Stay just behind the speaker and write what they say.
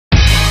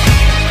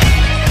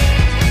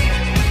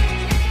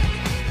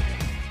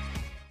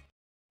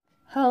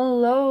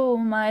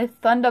my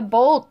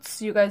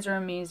Thunderbolts. You guys are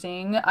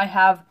amazing. I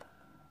have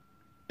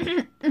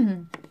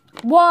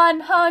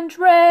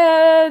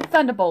 100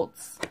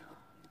 Thunderbolts.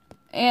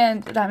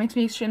 And that makes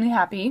me extremely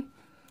happy.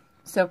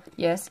 So,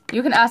 yes,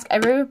 you can ask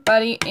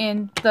everybody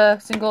in the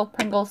Single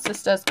Pringle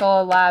Sisters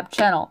Collab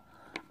channel.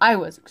 I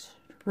was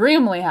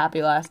extremely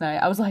happy last night.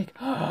 I was like,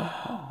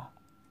 oh,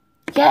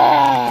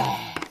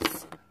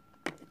 yes!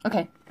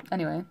 Okay,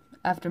 anyway,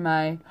 after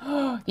my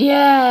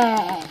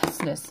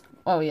yesness.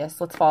 Oh, yes,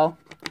 let's fall.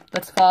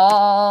 Let's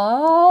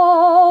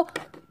fall.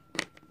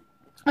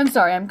 I'm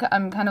sorry, I'm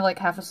kind of like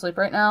half asleep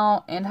right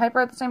now and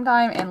hyper at the same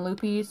time and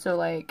loopy, so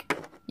like,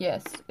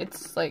 yes,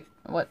 it's like,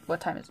 what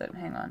time is it?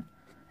 Hang on.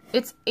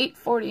 It's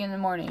 8:40 in the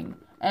morning,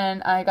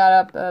 and I got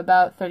up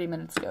about 30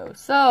 minutes ago.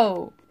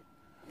 So,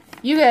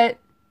 you get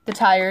the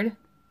tired,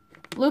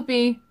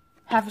 loopy,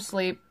 half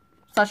asleep,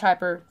 /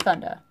 hyper,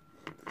 thunder.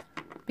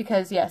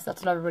 Because, yes,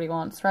 that's what everybody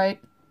wants,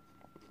 right?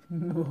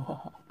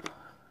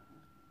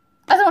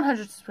 As a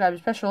 100 subscriber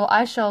special,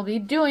 I shall be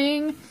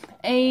doing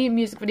a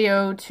music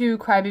video to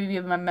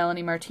Crybaby by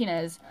Melanie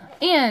Martinez.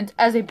 And,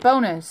 as a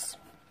bonus,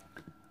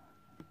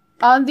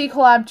 on the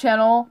collab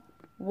channel,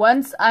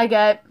 once I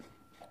get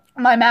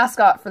my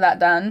mascot for that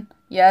done.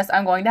 Yes,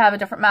 I'm going to have a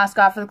different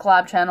mascot for the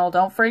collab channel.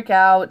 Don't freak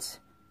out.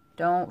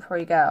 Don't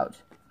freak out.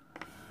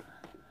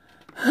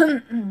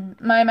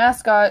 My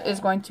mascot is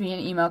going to be an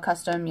emo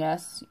custom.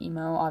 Yes,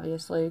 emo,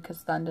 obviously, because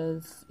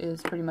Thunder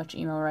is pretty much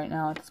emo right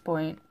now at this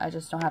point. I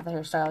just don't have the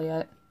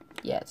hairstyle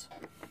yet.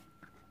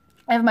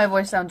 If my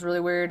voice sounds really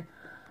weird,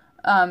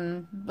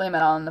 blame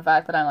it on the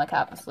fact that I'm like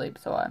half asleep,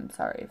 so I'm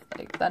sorry if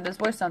like Thunder's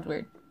voice sounds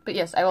weird. But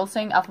yes, I will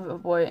sing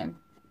Alphabet Boy and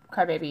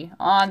Crybaby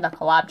on the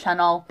collab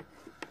channel.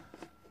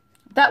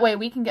 That way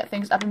we can get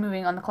things up and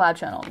moving on the collab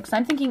channel. Because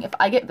I'm thinking if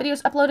I get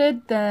videos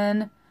uploaded,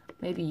 then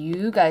maybe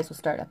you guys will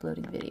start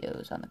uploading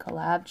videos on the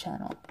collab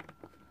channel.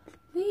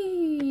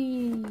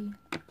 Whee!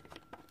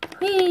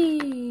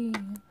 Whee!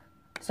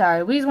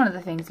 Sorry, whee's one of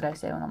the things that I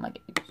say when I'm like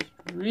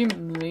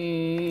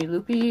extremely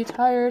loopy,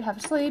 tired,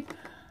 half asleep.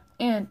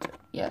 And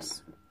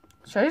yes.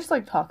 Should I just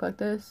like talk like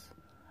this?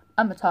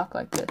 I'm gonna talk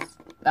like this.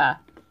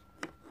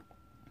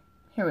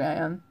 Here I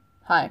am.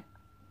 Hi.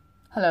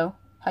 Hello.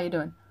 How you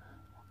doing?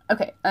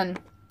 Okay, and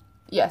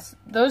yes,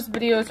 those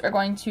videos are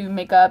going to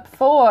make up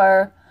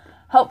for,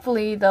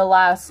 hopefully, the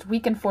last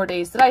week and 4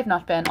 days that I have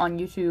not been on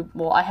YouTube.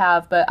 Well, I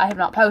have, but I have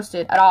not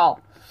posted at all.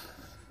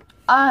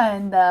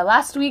 And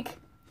last week,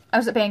 I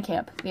was at band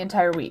camp the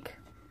entire week.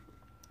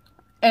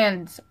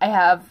 And I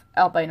have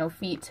albino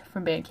feet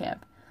from band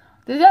camp.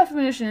 The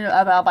definition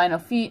of albino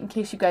feet, in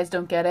case you guys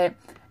don't get it,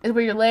 is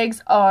where your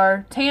legs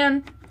are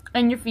tan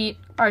and your feet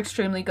are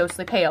extremely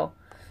ghostly pale.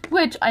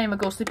 Which, I am a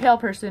ghostly pale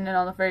person, and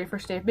on the very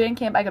first day of band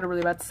camp, I got a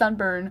really bad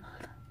sunburn,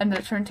 and then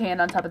it turned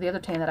tan on top of the other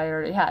tan that I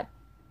already had.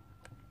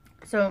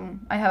 So,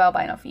 I have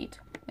albino feet,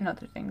 and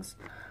other things.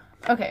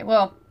 Okay,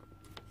 well,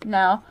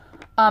 now,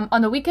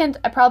 on the weekend,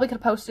 I probably could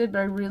have posted, but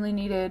I really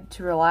needed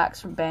to relax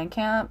from band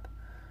camp,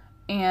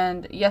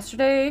 and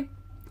yesterday,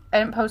 I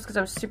didn't post because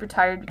I was super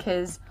tired,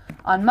 because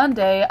on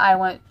Monday, I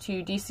went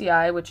to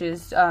DCI, which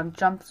is,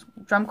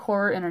 Drum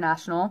Corps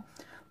International,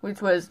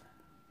 which was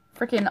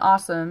freaking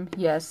awesome.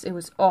 Yes, it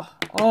was, it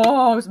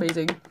was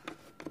amazing.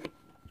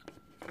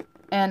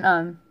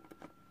 And,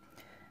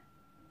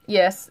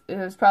 yes, it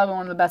was probably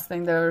one of the best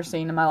things I've ever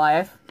seen in my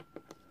life.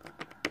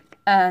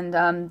 And,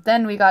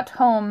 then we got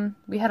home,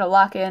 we had a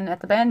lock-in at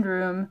the band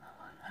room,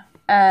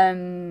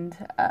 and,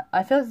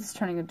 I feel like this is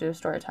turning into a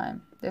story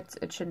time.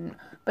 It shouldn't.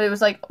 But it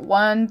was like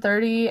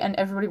 1:30, and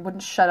everybody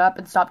wouldn't shut up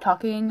and stop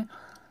talking,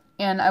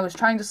 and I was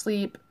trying to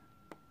sleep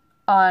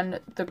on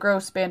the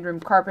gross band room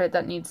carpet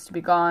that needs to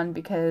be gone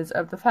because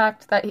of the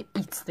fact that it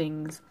eats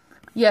things.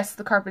 Yes,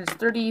 the carpet is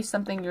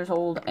 30-something years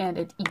old, and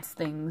it eats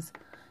things.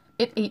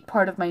 It ate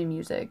part of my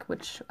music,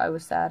 which I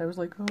was sad. I was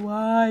like, oh,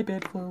 why,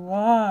 bed floor,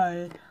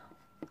 why?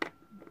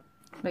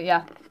 But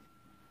yeah.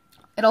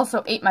 It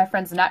also ate my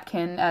friend's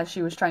napkin as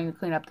she was trying to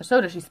clean up the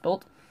soda she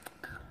spilt.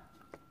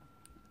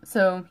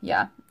 So,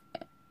 yeah.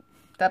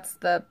 That's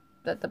the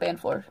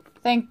band floor.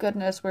 Thank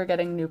goodness we're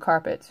getting new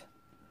carpet.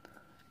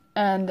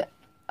 And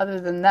other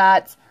than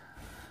that,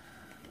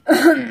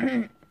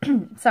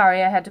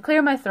 sorry, I had to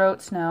clear my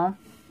throat now.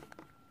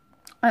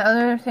 And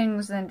other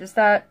things than just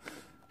that,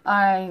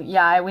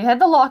 we had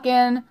the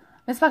lock-in.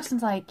 Miss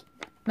Buxton's my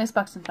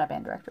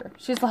band director.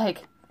 She's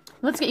like,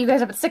 let's get you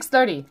guys up at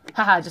 6:30.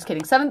 Haha, just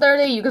kidding.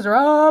 7:30, you guys are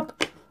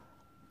up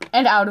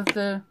and out of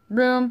the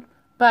room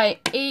by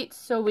 8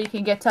 so we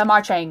can get to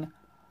marching.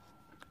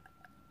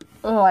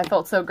 Oh, I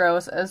felt so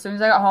gross. As soon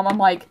as I got home, I'm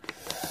like,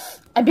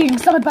 I'm being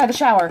summoned by the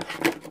shower.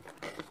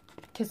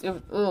 Because it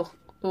was,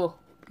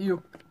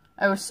 ew.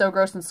 I was so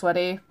gross and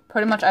sweaty.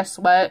 Pretty much I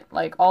sweat,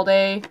 like, all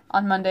day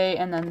on Monday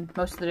and then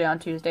most of the day on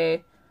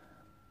Tuesday.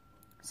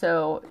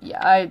 So,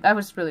 yeah, I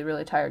was really,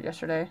 really tired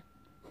yesterday.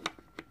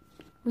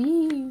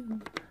 Whee!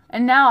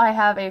 And now I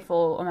have a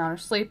full amount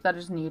of sleep that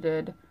is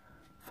needed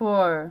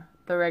for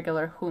the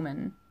regular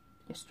human.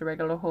 Yes, the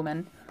regular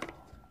human.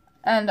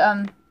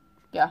 And,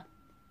 yeah.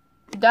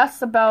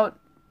 That's about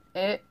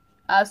it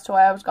as to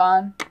why I was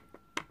gone.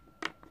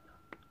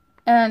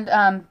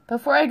 And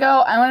before I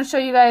go, I want to show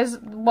you guys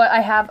what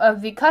I have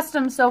of the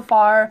custom so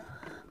far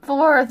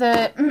for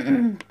the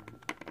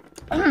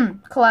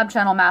collab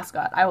channel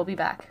mascot. I will be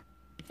back.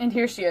 And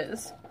here she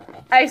is.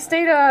 I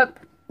stayed up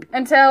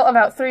until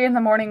about 3 in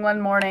the morning one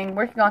morning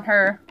working on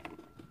her.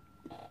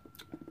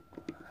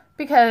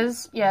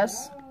 Because,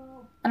 yes,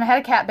 and I had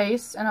a cat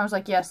base, and I was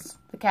like, yes,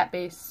 the cat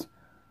base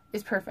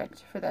is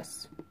perfect for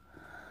this.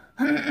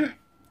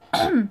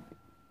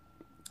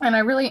 And I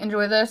really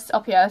enjoy this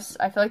LPS.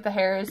 I feel like the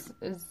hair is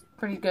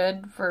pretty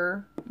good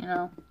for, you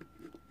know,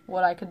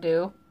 what I could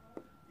do.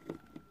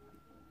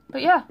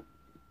 But yeah,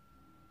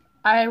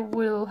 I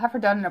will have her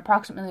done in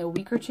approximately a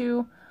week or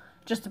two,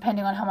 just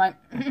depending on how my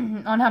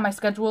on how my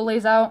schedule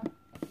lays out.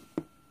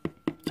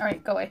 All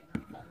right, go away.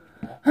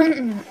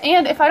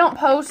 And if I don't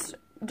post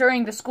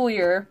during the school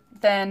year,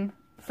 then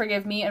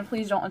forgive me and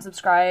please don't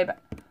unsubscribe.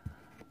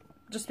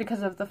 Just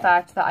because of the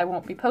fact that I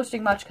won't be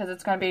posting much because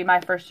it's going to be my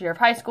first year of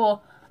high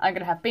school. I'm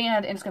going to have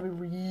band and it's going to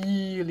be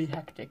really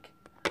hectic.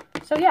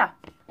 So yeah.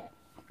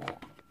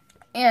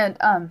 And,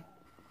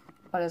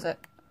 what is it?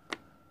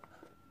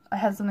 I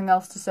had something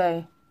else to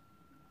say.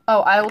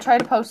 Oh, I will try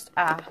to post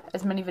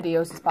as many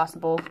videos as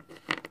possible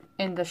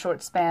in the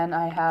short span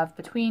I have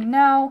between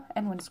now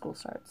and when school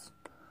starts.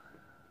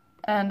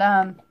 And,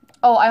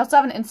 oh, I also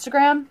have an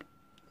Instagram.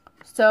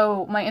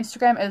 So my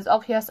Instagram is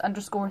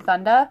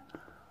LPS_Thunda.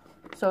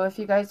 So if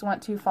you guys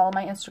want to follow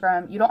my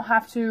Instagram, you don't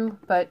have to,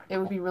 but it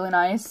would be really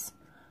nice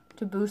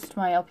to boost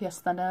my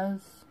LPS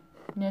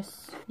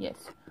Thundas-ness.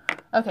 Yes.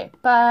 Okay,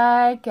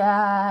 bye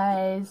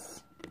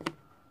guys.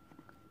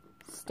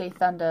 Stay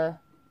Thunder.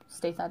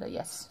 Stay Thunder,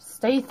 yes.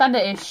 Stay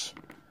Thunder-ish.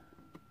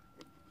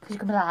 Because you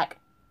can be like,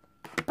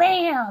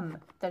 BAM!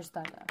 There's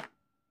Thunder.